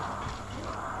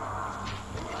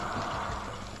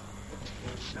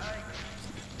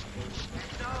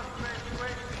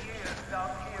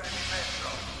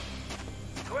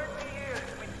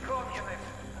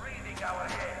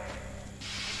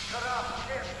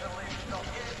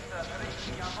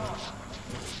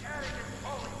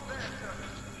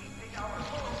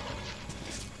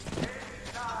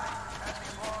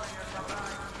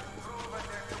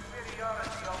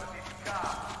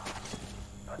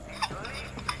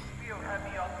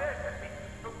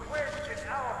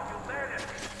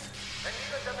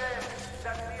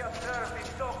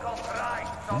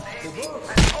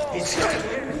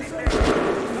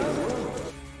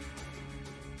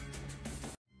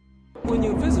 When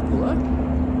you're visible, huh?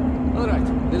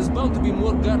 Alright, there's bound to be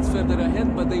more guards further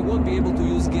ahead, but they won't be able to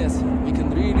use gas here. We can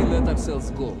really let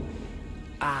ourselves go.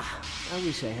 Ah, I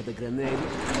wish I had a grenade.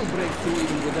 We'll break through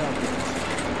even without it.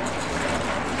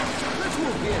 Let's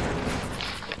move here.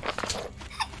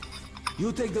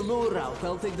 You take the lower route,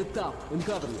 I'll take the top, and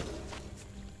cover you.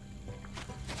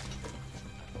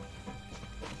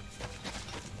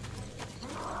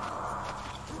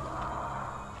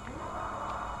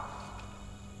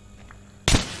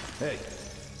 Hey,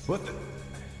 what the...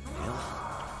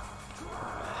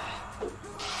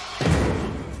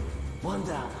 One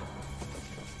down.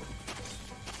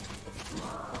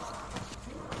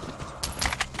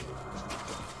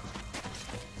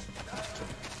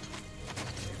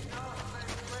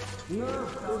 No,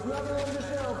 there's nothing on the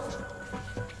shelves.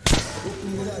 Open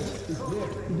your eyes. It's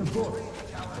there, in the box.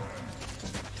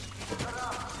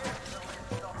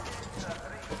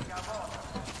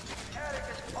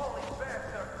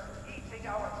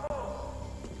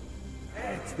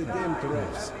 It's the damn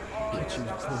traps. Catching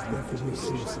up has definitely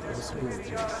seems a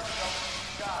possibility.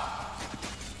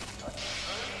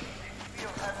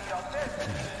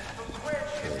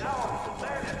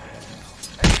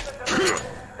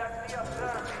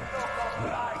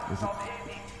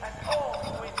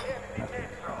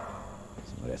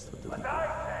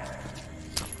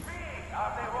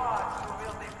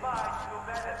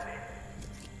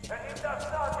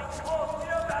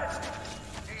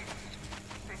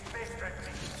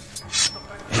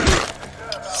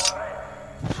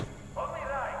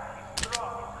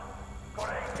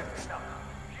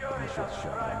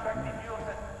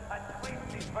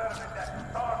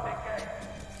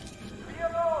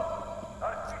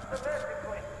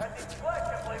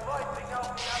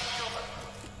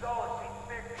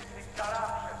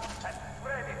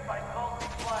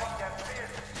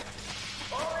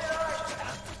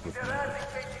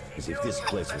 As if this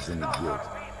place was any good.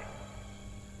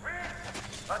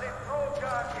 But it's all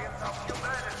guardians of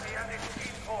humanity and its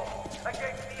people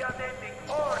against the unending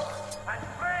horde and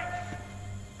rage.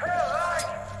 Hell, right!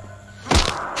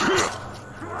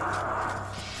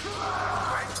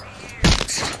 20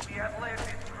 years we have led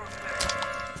this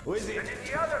crusade. Who is it? And in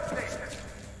the other stations,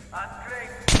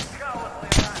 great cowardly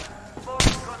rats, both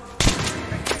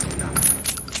conspiring against us,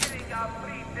 killing our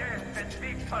free death and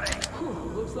victory.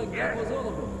 Looks like that was all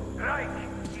of them. Reich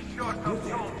is short of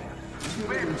soldiers.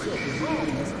 Where we go,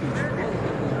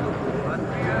 but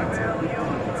we are well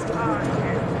used to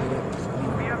hardship.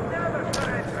 We have never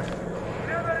surrendered,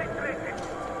 never retreated,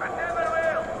 and never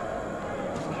will.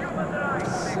 Human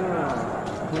rights. So,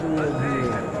 what do I do?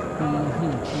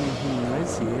 I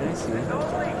see.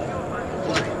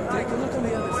 Take a look on the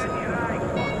other side.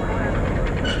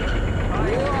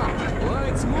 Well,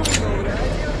 it's moving all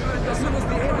right. As soon as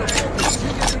the air is open,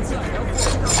 you get inside. I'll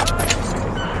follow.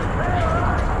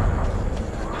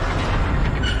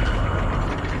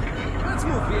 Let's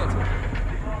move, Pietro.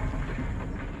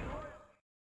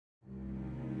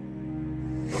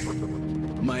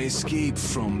 My escape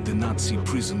from the Nazi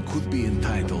prison could be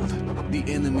entitled "The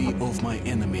Enemy of My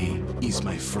Enemy is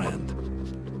My Friend."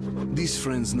 This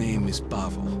friend's name is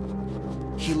Pavel.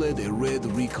 He led a red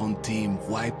recon team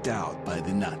wiped out by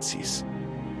the Nazis.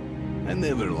 I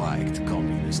never liked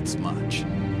communists much,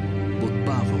 but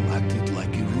Pavel acted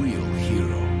like a real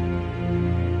hero.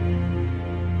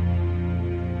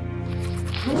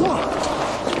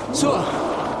 So,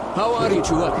 how are you,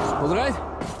 Chuvak? All right?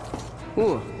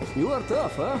 Oh, you are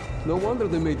tough, huh? No wonder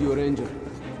they made you a ranger.